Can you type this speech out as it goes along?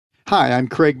Hi, I'm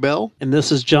Craig Bell. And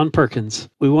this is John Perkins.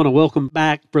 We want to welcome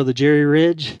back Brother Jerry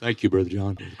Ridge. Thank you, Brother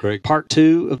John. Craig. Part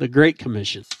 2 of the Great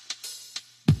Commission.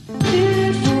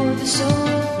 Good for the soul,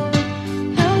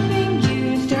 helping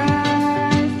you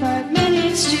thrive. 5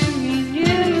 minutes to renew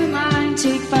your mind.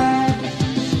 Take 5.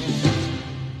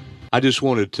 I just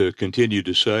wanted to continue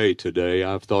to say today,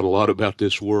 I've thought a lot about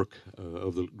this work,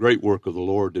 of the great work of the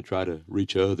Lord to try to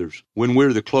reach others. When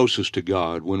we're the closest to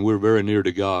God, when we're very near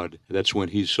to God, that's when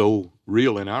He's so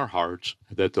real in our hearts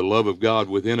that the love of God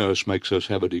within us makes us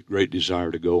have a great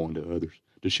desire to go on to others,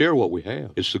 to share what we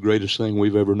have. It's the greatest thing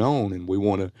we've ever known, and we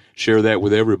want to share that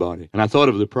with everybody. And I thought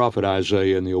of the prophet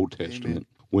Isaiah in the Old Testament. Amen.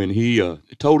 When he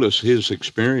told us his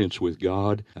experience with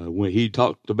God, when he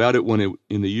talked about it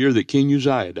in the year that King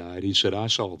Uzziah died, he said, I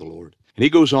saw the Lord. And he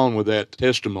goes on with that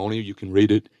testimony. You can read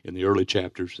it in the early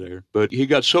chapters there. But he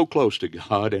got so close to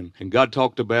God, and God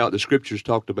talked about, the scriptures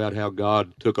talked about how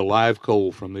God took a live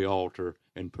coal from the altar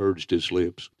and purged his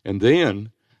lips. And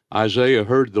then Isaiah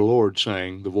heard the Lord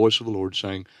saying, the voice of the Lord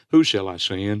saying, who shall I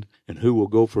send, and who will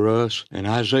go for us? And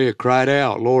Isaiah cried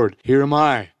out, Lord, here am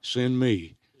I, send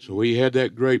me. So he had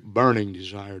that great burning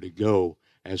desire to go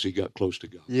as he got close to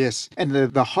God. Yes, and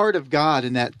the heart of God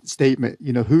in that statement,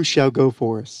 who shall go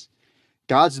for us?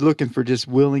 God's looking for just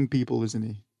willing people, isn't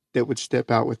He, that would step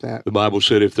out with that. The Bible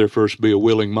said, if there first be a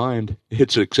willing mind,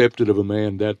 it's accepted of a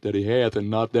man that he hath, and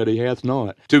not that he hath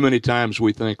not. Too many times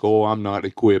we think, I'm not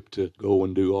equipped to go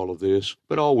and do all of this.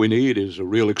 But all we need is a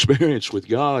real experience with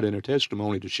God and a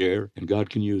testimony to share, and God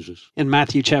can use us. In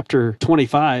Matthew chapter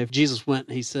 25, Jesus went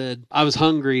and he said, I was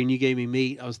hungry and you gave me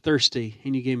meat. I was thirsty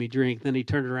and you gave me drink. Then he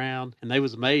turned around and they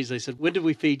was amazed. They said, when did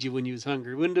we feed you when you was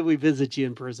hungry? When did we visit you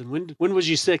in prison? When was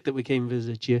you sick that we came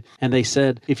visit you? And they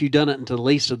said, if you done it unto the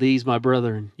least of these, my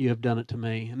brethren, you have done it to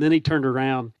me. And then he turned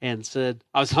around and said,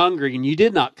 I was hungry and you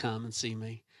did not come and see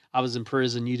me. I was in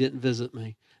prison, you didn't visit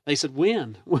me. They said,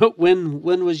 when?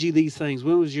 When was you these things?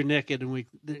 When was you naked and we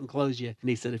didn't clothe you? And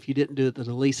he said, if you didn't do it to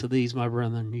the least of these, my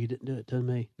brethren, you didn't do it to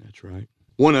me. That's right.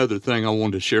 One other thing I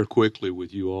wanted to share quickly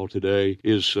with you all today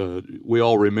is we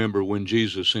all remember when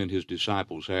Jesus sent his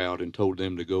disciples out and told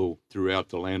them to go throughout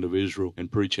the land of Israel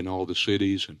and preach in all the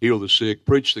cities and heal the sick,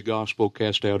 preach the gospel,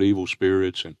 cast out evil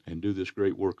spirits, and do this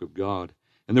great work of God.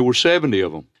 And there were 70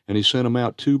 of them, and he sent them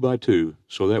out 2 by 2,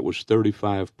 so that was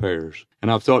 35 pairs.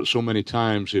 And I've thought so many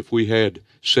times, if we had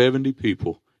 70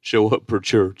 people show up per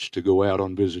church to go out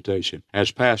on visitation,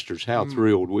 as pastors, how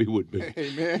thrilled we would be.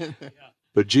 Amen.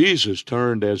 But Jesus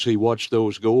turned as he watched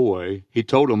those go away. He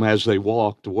told them as they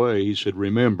walked away, he said,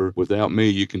 remember, without me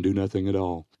you can do nothing at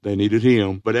all. They needed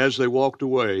him. But as they walked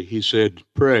away, he said,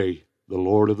 pray the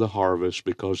Lord of the harvest,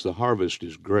 because the harvest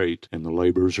is great and the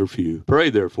laborers are few. Pray,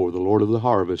 therefore, the Lord of the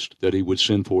harvest, that he would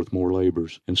send forth more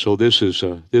laborers. And so this is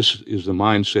the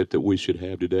mindset that we should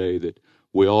have today, that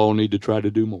we all need to try to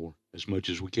do more as much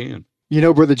as we can.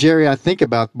 Brother Jerry, I think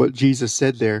about what Jesus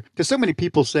said there, because so many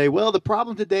people say, well, the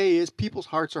problem today is people's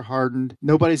hearts are hardened.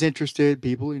 Nobody's interested.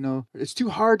 People, it's too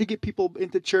hard to get people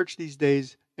into church these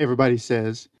days, everybody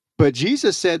says. But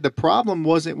Jesus said the problem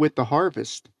wasn't with the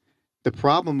harvest. The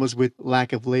problem was with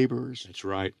lack of laborers. That's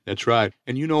right. That's right.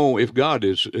 And if God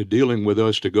is dealing with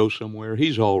us to go somewhere,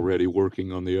 he's already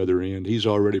working on the other end. He's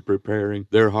already preparing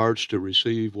their hearts to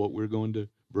receive what we're going to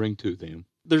bring to them.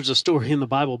 There's a story in the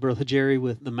Bible, Brother Jerry,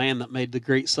 with the man that made the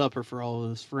great supper for all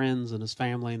of his friends and his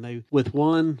family, and they, with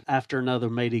one after another,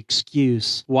 made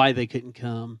excuse why they couldn't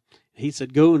come. He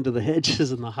said, go into the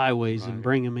hedges and the highways and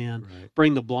bring them in. Right.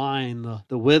 Bring the blind,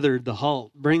 the withered, the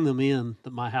halt. Bring them in,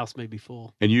 that my house may be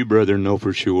full. And you, brethren, know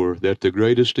for sure that the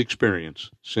greatest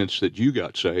experience since that you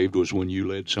got saved was when you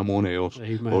led someone else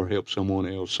Amen. Or helped someone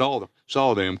else,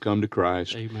 saw them come to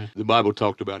Christ. Amen. The Bible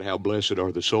talked about how blessed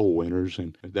are the soul winners,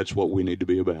 and that's what we need to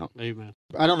be about. Amen.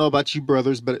 I don't know about you,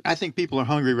 brothers, but I think people are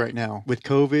hungry right now. With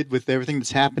COVID, with everything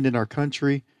that's happened in our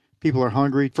country, people are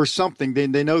hungry for something.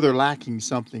 They know they're lacking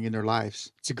something in their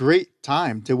lives. It's a great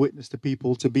time to witness to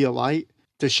people, to be a light,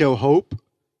 to show hope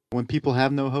when people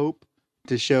have no hope,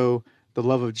 to show the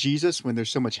love of Jesus when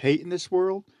there's so much hate in this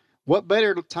world. What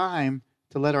better time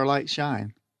to let our light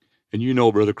shine?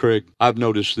 And Brother Craig, I've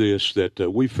noticed this,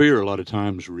 that we fear a lot of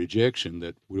times rejection,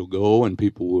 that we'll go and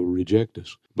people will reject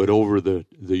us. But over the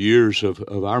years of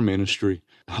our ministry,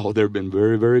 there have been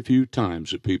very, very few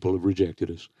times that people have rejected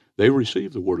us. They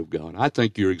receive the Word of God. I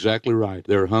think you're exactly right.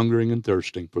 They're hungering and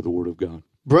thirsting for the Word of God.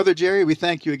 Brother Jerry, we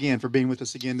thank you again for being with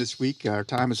us again this week. Our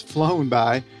time has flown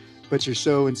by, but you're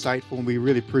so insightful, and we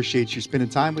really appreciate you spending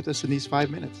time with us in these 5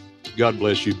 minutes. God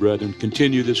bless you, brethren.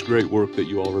 Continue this great work that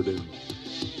you all are doing.